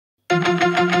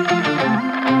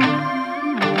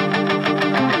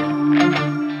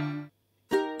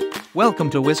Welcome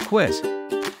to Whiz Quiz,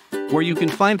 where you can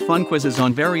find fun quizzes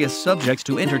on various subjects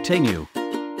to entertain you.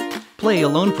 Play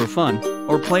alone for fun,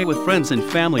 or play with friends and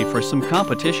family for some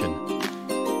competition.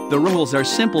 The rules are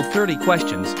simple: 30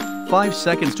 questions, 5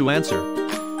 seconds to answer.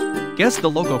 Guess the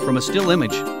logo from a still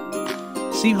image.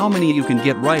 See how many you can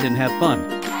get right and have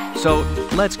fun. So,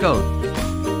 let's go.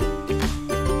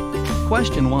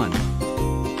 Question 1.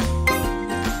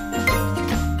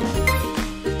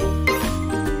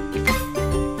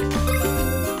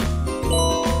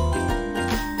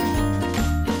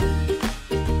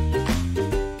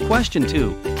 Question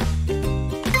 2.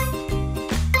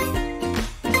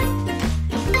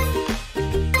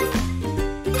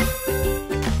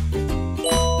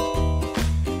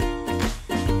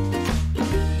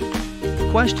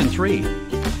 Question 3.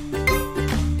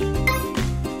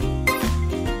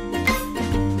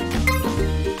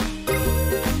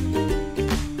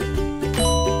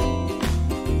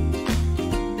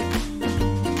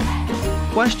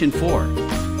 Question 4.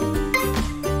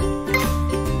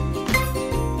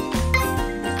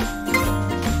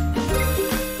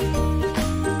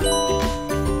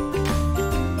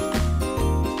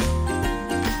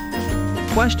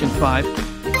 Question 5.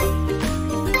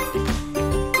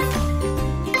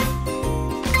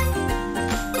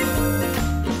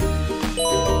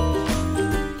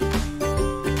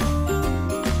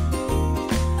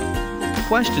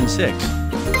 Question 6.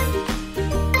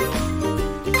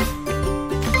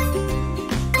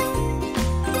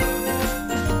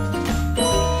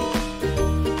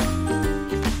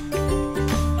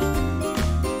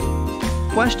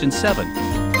 Question 7.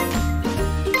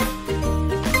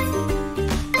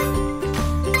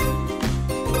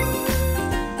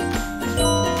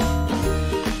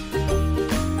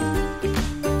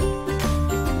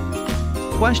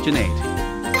 Question 8.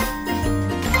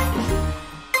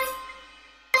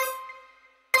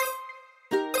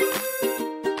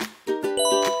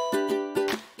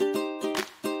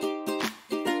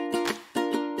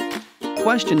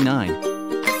 Question 9.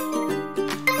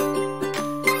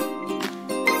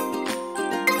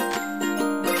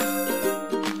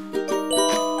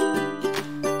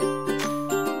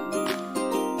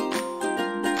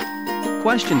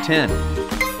 Question 10.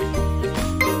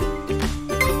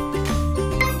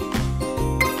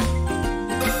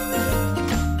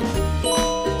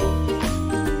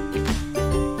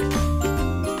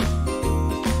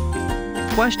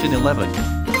 Question 11.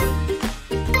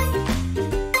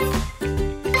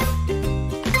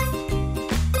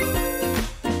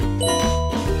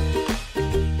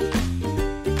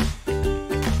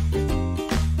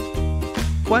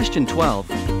 Question 12.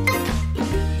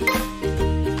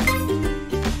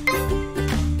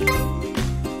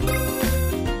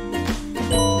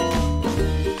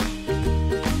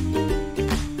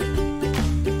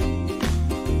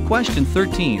 Question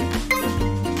 13.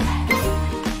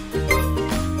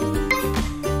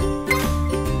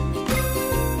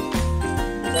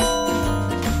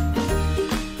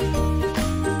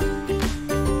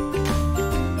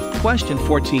 Question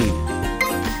 14.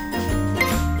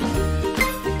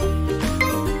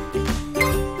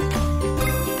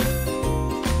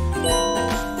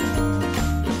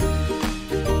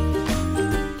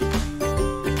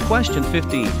 Question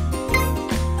 15.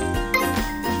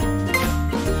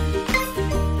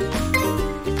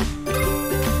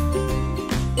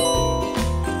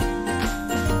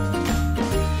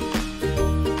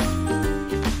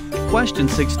 Question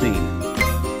 16.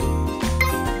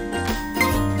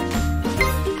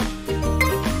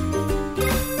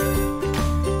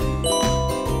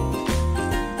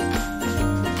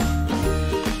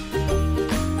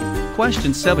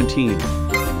 Question 17.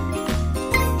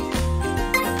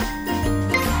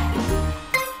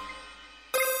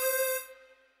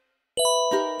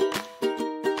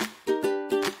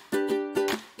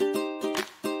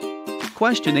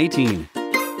 Question 18.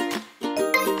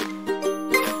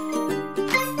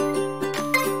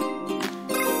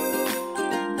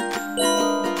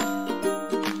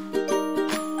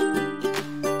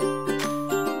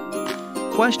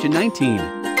 Question 19.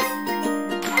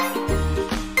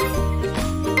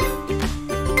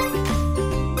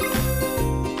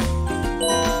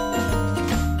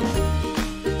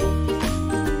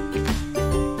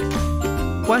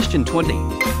 Question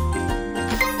 20.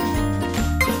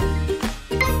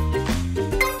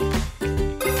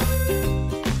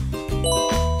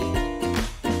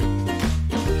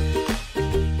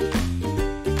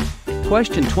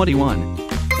 Question 21.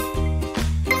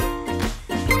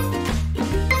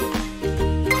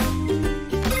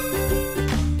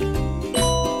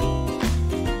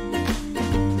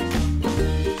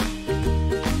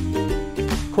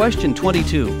 Question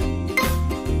 22.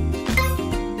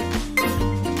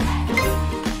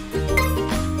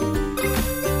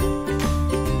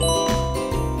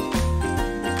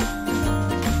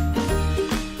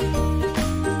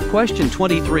 Question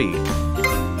 23.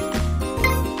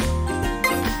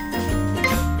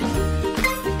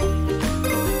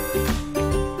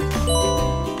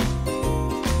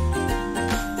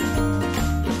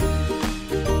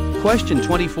 Question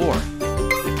 24.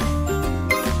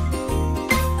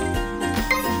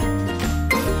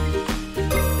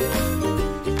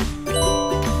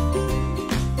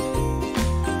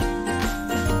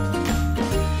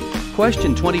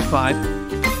 Question 25.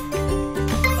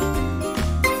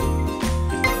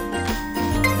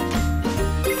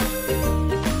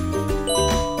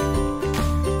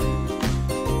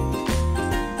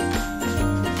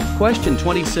 Question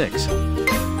 26.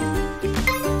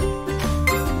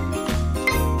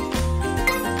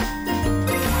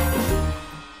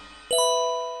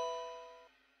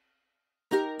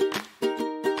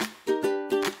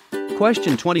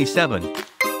 Question 27.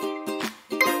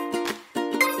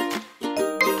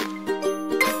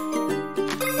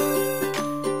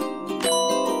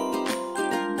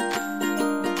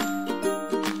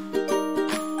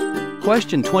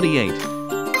 Question 28.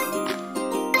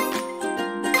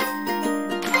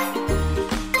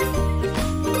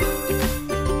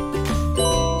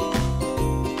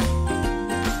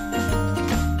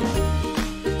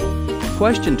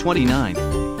 Question 29.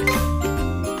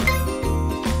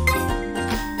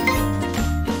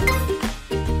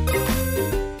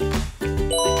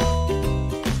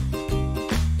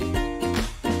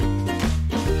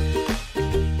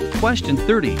 Question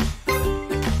 30.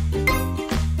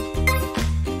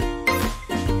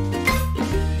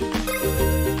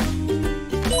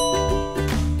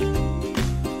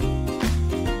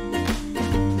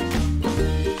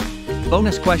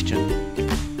 Bonus question.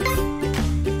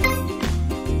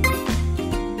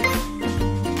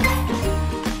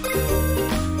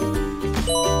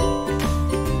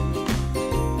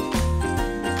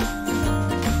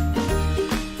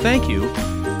 Thank you.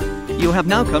 You have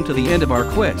now come to the end of our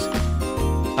quiz.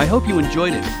 I hope you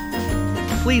enjoyed it.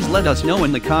 Please let us know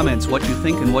in the comments what you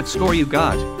think and what score you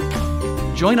got.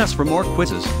 Join us for more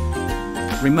quizzes.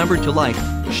 Remember to like,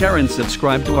 share and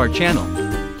subscribe to our channel.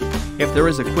 If there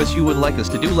is a quiz you would like us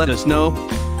to do, let us know.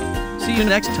 See you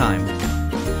next time.